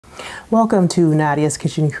Welcome to Nadia's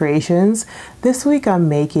Kitchen Creations. This week I'm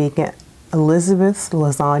making Elizabeth's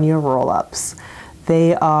Lasagna Rollups.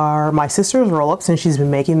 They are my sister's roll-ups and she's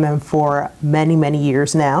been making them for many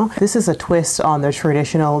years now. This is a twist on the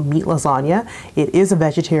traditional meat lasagna. It is a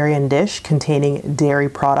vegetarian dish containing dairy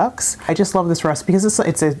products. I just love this recipe because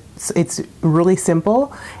it's really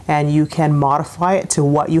simple and you can modify it to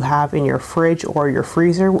what you have in your fridge or your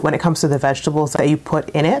freezer when it comes to the vegetables that you put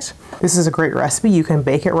in it. This is a great recipe. You can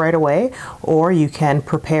bake it right away or you can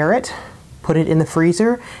prepare it, put it in the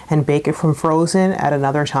freezer and bake it from frozen at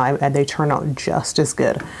another time, and they turn out just as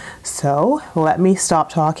good. So let me stop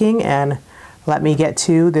talking and let me get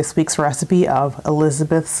to this week's recipe of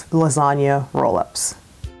Elizabeth's Lasagna Rollups.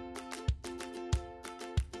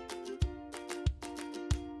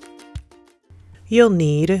 You'll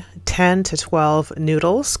need 10 to 12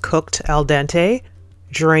 noodles cooked al dente,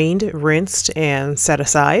 drained, rinsed, and set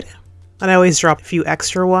aside. And I always drop a few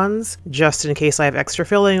extra ones just in case I have extra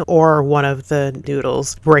filling or one of the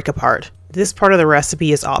noodles break apart. This part of the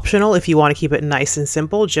recipe is optional. If you want to keep it nice and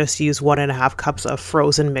simple, just use 1.5 cups of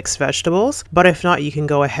frozen mixed vegetables. But if not, you can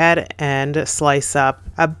go ahead and slice up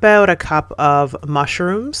about a cup of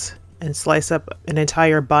mushrooms and slice up an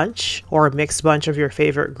entire bunch or a mixed bunch of your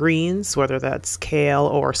favorite greens, whether that's kale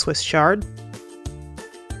or Swiss chard.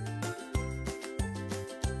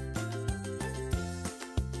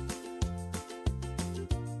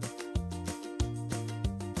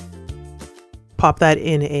 Pop that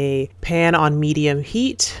in a pan on medium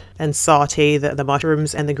heat and saute the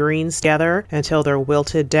mushrooms and the greens together until they're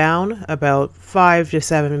wilted down. About 5 to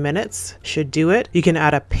 7 minutes should do it. You can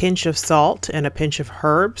add a pinch of salt and a pinch of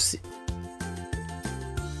herbs.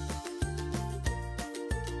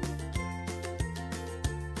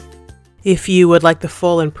 If you would like the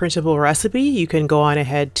full and printable recipe, you can go on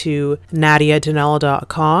ahead to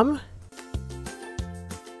nadiadonella.com.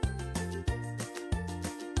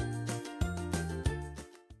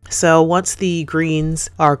 So once the greens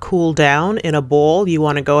are cooled down in a bowl, you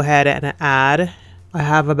want to go ahead and add, I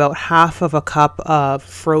have about half of a cup of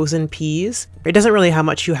frozen peas. It doesn't really how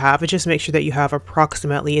much you have, it just makes sure that you have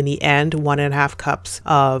approximately in the end 1.5 cups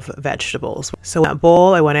of vegetables. So in that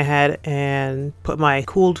bowl, I went ahead and put my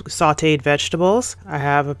cooled sauteed vegetables. I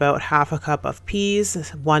have about half a cup of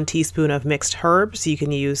peas, 1 teaspoon of mixed herbs. You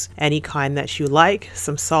can use any kind that you like,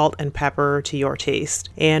 some salt and pepper to your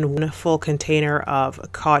taste, and 1 full container of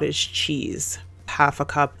cottage cheese. Half a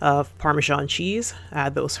cup of Parmesan cheese,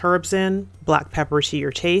 add those herbs in, black pepper to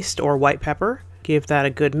your taste or white pepper. Give that a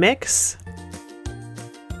good mix.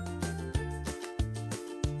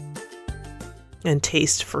 And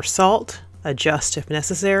taste for salt, adjust if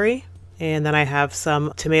necessary. And then I have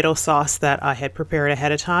some tomato sauce that I had prepared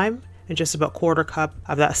ahead of time. And just about 1/4 cup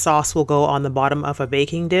of that sauce will go on the bottom of a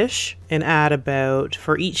baking dish. And add about,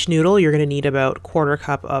 for each noodle, you're going to need about 1/4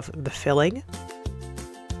 cup of the filling.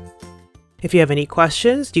 If you have any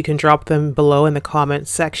questions, you can drop them below in the comments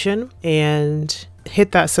section and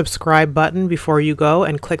hit that subscribe button before you go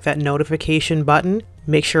and click that notification button.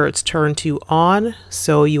 Make sure it's turned to on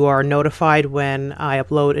so you are notified when I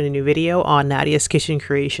upload a new video on Nadia's Kitchen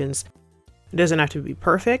Creations. It doesn't have to be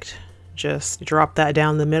perfect. Just drop that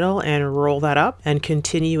down the middle and roll that up and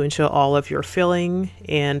continue until all of your filling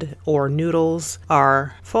and or noodles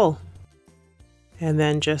are full. And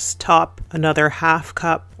then just top another half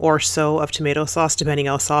cup or so of tomato sauce, depending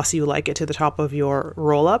how saucy you like it, to the top of your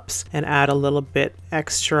roll-ups, and add a little bit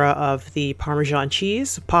extra of the Parmesan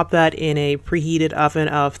cheese. Pop that in a preheated oven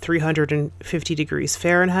of 350 degrees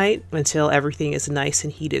Fahrenheit until everything is nice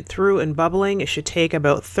and heated through and bubbling. It should take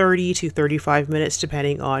about 30 to 35 minutes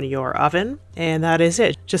depending on your oven. And that is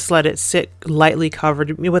it. Just let it sit lightly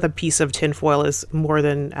covered with a piece of tin foil is more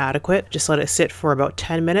than adequate. Just let it sit for about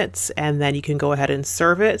 10 minutes and then you can go ahead and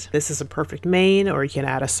serve it. This is a perfect main, or you can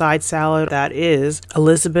add a side salad. That is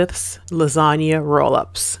Elizabeth's Lasagna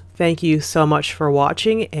Rollups. Thank you so much for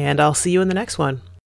watching, and I'll see you in the next one.